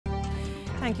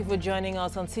Thank you for joining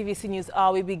us on TVC News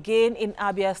Hour. We begin in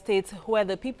Abia State, where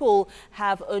the people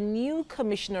have a new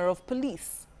commissioner of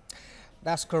police.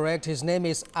 That's correct. His name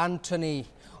is Anthony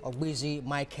Ogwizi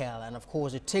Michael, and of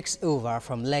course it takes over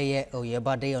from Leye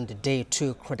Oyebade on the day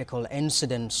two critical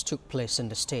incidents took place in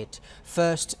the state.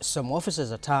 First, some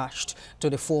officers attached to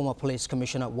the former police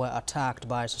commissioner were attacked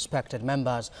by suspected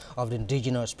members of the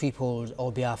indigenous peoples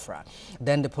of Biafra.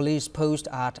 Then the police post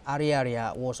at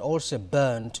Ariaria was also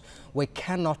burnt. We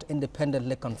cannot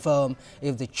independently confirm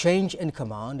if the change in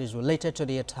command is related to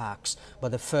the attacks,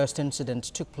 but the first incident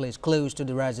took place close to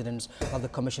the residence of the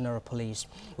commissioner of police,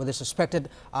 with the suspected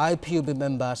IPOB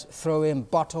members throwing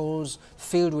bottles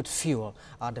filled with fuel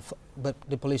at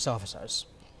the police officers.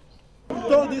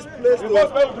 Turn this place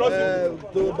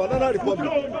to Banana Republic,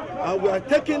 and we are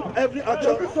taking every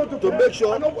action to make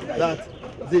sure that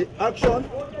the action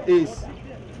is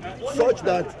such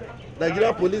that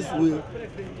Nigerian police will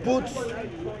put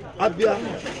Abia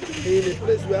in a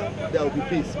place where there will be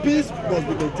peace. Peace must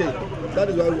be maintained. That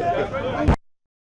is why we are here.